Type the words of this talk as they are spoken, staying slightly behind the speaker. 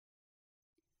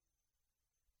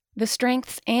The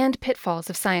strengths and pitfalls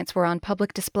of science were on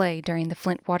public display during the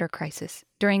Flint water crisis,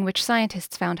 during which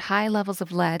scientists found high levels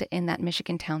of lead in that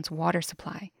Michigan town's water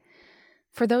supply.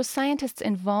 For those scientists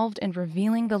involved in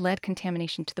revealing the lead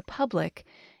contamination to the public,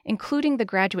 including the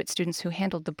graduate students who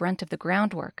handled the brunt of the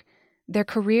groundwork, their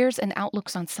careers and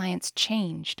outlooks on science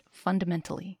changed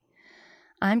fundamentally.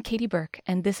 I'm Katie Burke,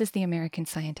 and this is the American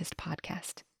Scientist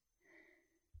Podcast.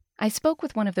 I spoke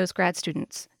with one of those grad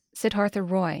students, Siddhartha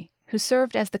Roy, who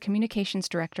served as the communications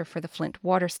director for the Flint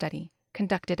water study,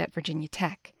 conducted at Virginia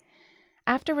Tech.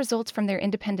 After results from their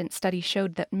independent study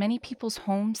showed that many people's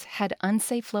homes had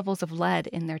unsafe levels of lead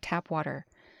in their tap water,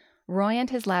 Roy and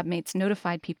his lab mates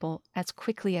notified people as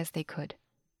quickly as they could.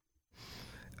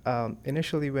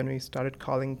 Initially, when we started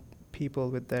calling people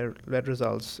with their lead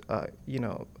results,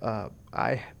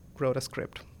 I wrote a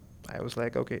script. I was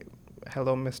like, okay,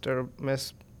 hello, Mr.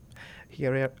 Miss,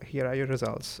 here are your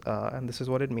results, and this is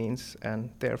what it means, and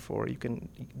therefore you can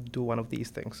do one of these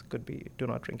things. Could be do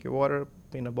not drink your water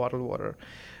in a bottled water,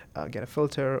 get a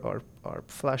filter, or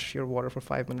flush your water for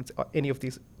 5 minutes, or any of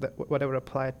these, whatever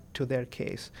applied to their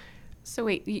case. So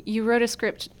wait, you wrote a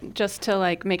script just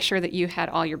to make sure that you had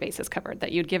all your bases covered,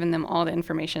 that you'd given them all the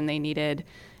information they needed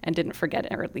and didn't forget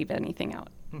or leave anything out.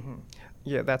 Mm-hmm.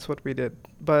 Yeah, that's what we did.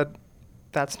 But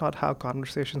that's not how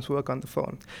conversations work on the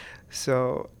phone.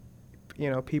 So,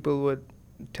 people would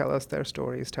tell us their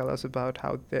stories, tell us about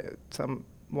how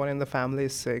someone in the family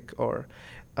is sick, or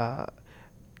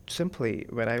simply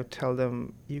when I would tell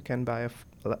them you can buy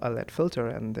a lead filter,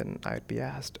 and then I'd be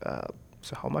asked,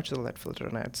 so how much is a lead filter?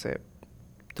 And I'd say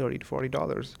 $30 to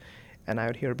 $40. And I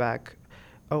would hear back,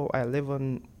 oh, I live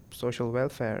on social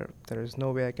welfare. There is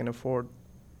no way I can afford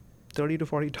 $30 to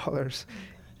 $40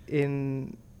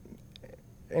 in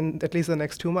at least the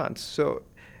next 2 months. So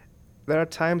there are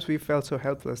times we felt so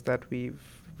helpless that we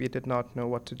did not know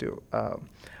what to do.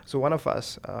 So one of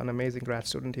us, an amazing grad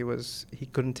student, he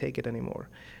couldn't take it anymore.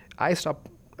 I stopped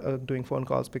doing phone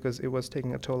calls because it was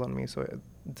taking a toll on me. So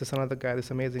this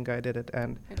amazing guy did it.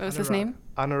 And what was his name?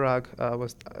 Anurag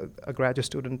was a graduate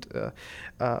student,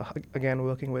 again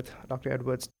working with Dr.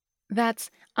 Edwards. That's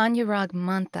Anurag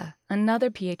Mantha, another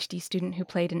PhD student who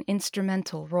played an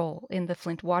instrumental role in the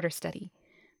Flint water study.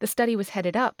 The study was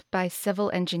headed up by civil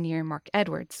engineer Mark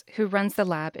Edwards, who runs the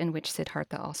lab in which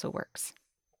Siddhartha also works.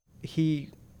 He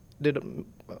did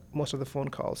most of the phone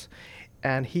calls,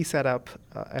 and he set up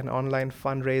an online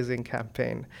fundraising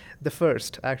campaign, the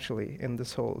first actually in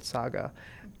this whole saga,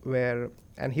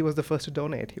 and he was the first to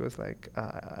donate. He was like,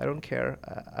 I don't care.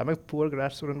 I'm a poor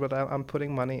grad student, but I'm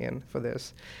putting money in for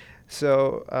this.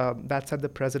 So that set the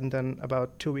precedent, and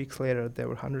about 2 weeks later, there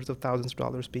were hundreds of thousands of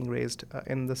dollars being raised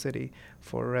in the city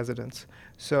for residents.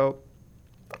 So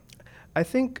I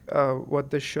think what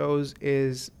this shows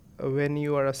is when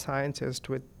you are a scientist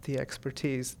with the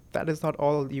expertise, that is not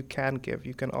all you can give.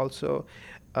 You can also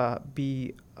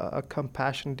be a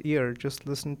compassionate ear, just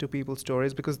listen to people's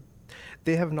stories because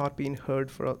they have not been heard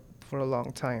for a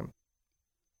long time.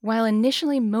 While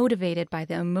initially motivated by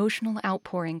the emotional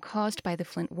outpouring caused by the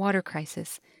Flint water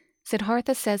crisis,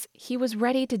 Siddhartha says he was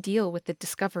ready to deal with the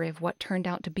discovery of what turned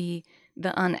out to be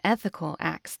the unethical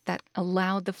acts that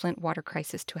allowed the Flint water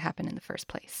crisis to happen in the first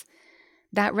place.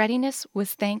 That readiness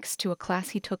was thanks to a class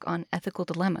he took on ethical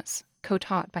dilemmas,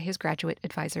 co-taught by his graduate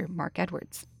advisor, Mark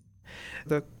Edwards.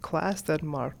 The class that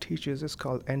Mark teaches is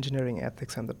called Engineering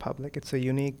Ethics and the Public. It's a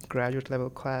unique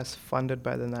graduate-level class funded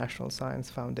by the National Science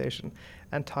Foundation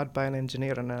and taught by an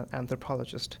engineer and an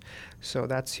anthropologist. So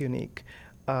that's unique.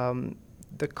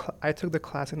 I took the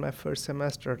class in my first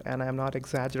semester, and I'm not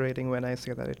exaggerating when I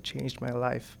say that it changed my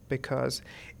life because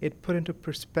it put into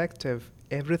perspective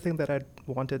everything that I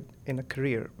wanted in a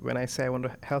career. When I say I want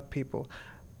to help people,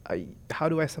 how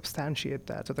do I substantiate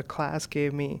that? So the class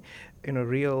gave me,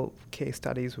 real case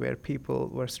studies where people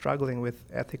were struggling with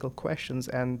ethical questions,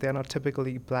 and they're not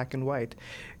typically black and white.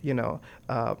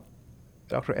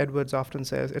 Dr. Edwards often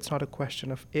says it's not a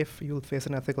question of if you'll face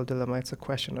an ethical dilemma, it's a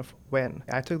question of when.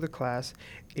 I took the class,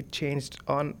 it changed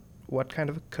on what kind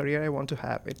of a career I want to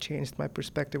have. It changed my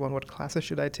perspective on what classes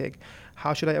should I take,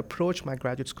 how should I approach my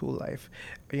graduate school life.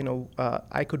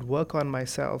 I could work on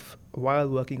myself while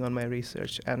working on my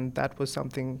research, and that was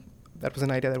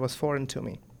an idea that was foreign to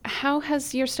me. How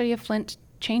has your study of Flint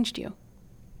changed you?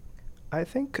 I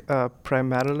think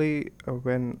primarily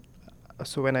when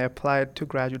I applied to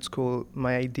graduate school,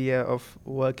 my idea of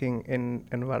working in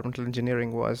environmental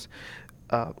engineering was,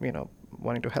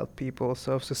 wanting to help people,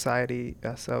 serve society,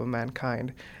 serve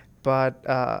mankind. But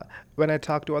when I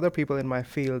talk to other people in my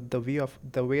field,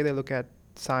 the way they look at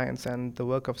science and the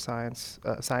work of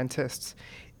scientists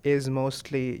is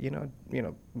mostly,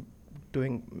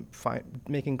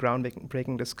 making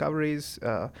groundbreaking discoveries,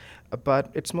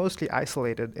 but it's mostly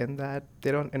isolated in that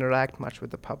they don't interact much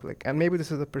with the public. And maybe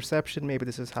this is a perception, maybe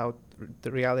this is how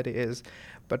the reality is,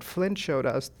 but Flint showed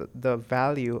us the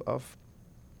value of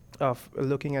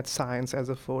looking at science as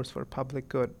a force for public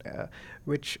good,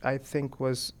 which I think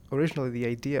was originally the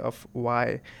idea of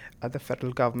why the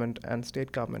federal government and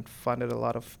state government funded a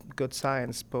lot of good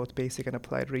science, both basic and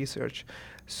applied research.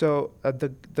 So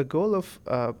the goal of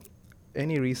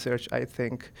any research, I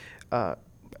think,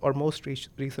 or most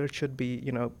research should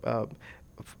be,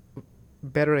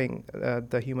 bettering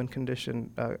the human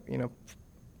condition,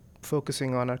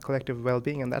 focusing on our collective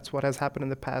well-being, and that's what has happened in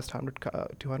the past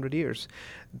 200 years.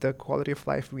 The quality of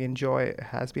life we enjoy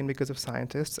has been because of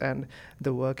scientists, and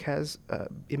the work has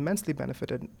immensely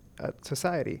benefited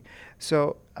society.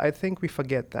 So I think we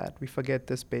forget that. We forget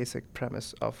this basic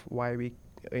premise of why we,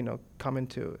 come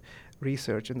into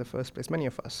research in the first place, many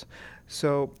of us.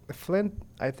 So Flint,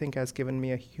 I think, has given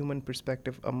me a human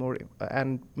perspective,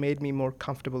 and made me more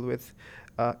comfortable with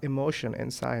emotion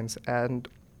in science. And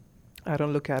I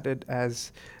don't look at it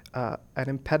as an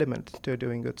impediment to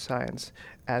doing good science,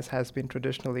 as has been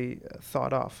traditionally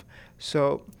thought of.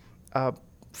 So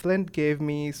Flint gave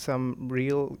me some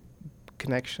real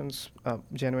connections,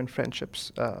 genuine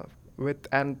friendships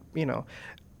and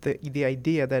the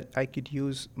idea that I could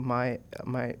use my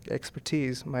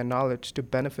expertise, my knowledge to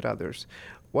benefit others.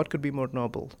 What could be more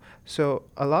noble? So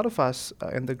a lot of us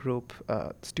in the group,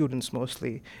 students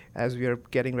mostly, as we are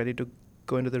getting ready to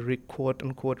go into the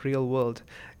quote-unquote real world,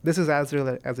 this is as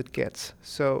real as it gets.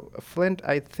 So Flint,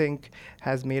 I think,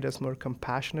 has made us more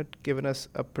compassionate, given us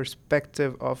a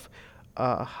perspective of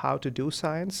how to do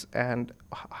science and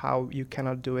how you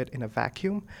cannot do it in a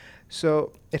vacuum.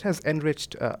 So it has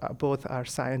enriched both our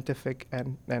scientific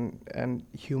and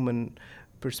human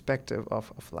perspective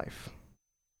of life.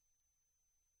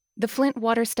 The Flint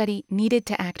water study needed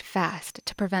to act fast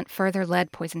to prevent further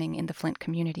lead poisoning in the Flint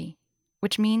community,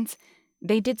 which means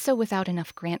they did so without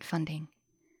enough grant funding.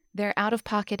 Their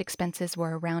out-of-pocket expenses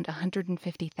were around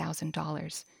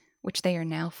 $150,000, which they are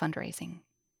now fundraising.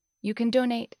 You can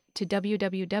donate to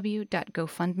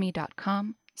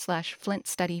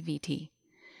www.gofundme.com/FlintStudyVT.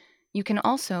 You can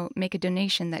also make a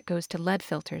donation that goes to lead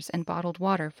filters and bottled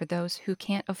water for those who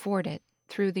can't afford it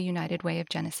through the United Way of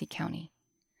Genesee County.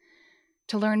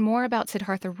 To learn more about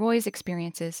Siddhartha Roy's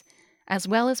experiences, as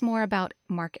well as more about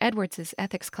Mark Edwards'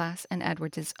 ethics class and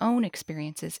Edwards' own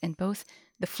experiences in both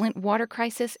the Flint water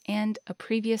crisis and a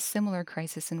previous similar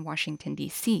crisis in Washington,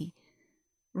 D.C.,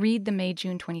 read the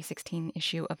May-June 2016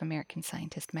 issue of American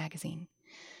Scientist magazine.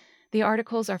 The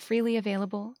articles are freely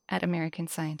available at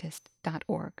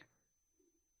americanscientist.org.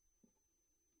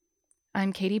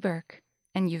 I'm Katie Burke,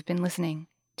 and you've been listening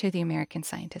to the American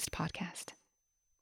Scientist Podcast.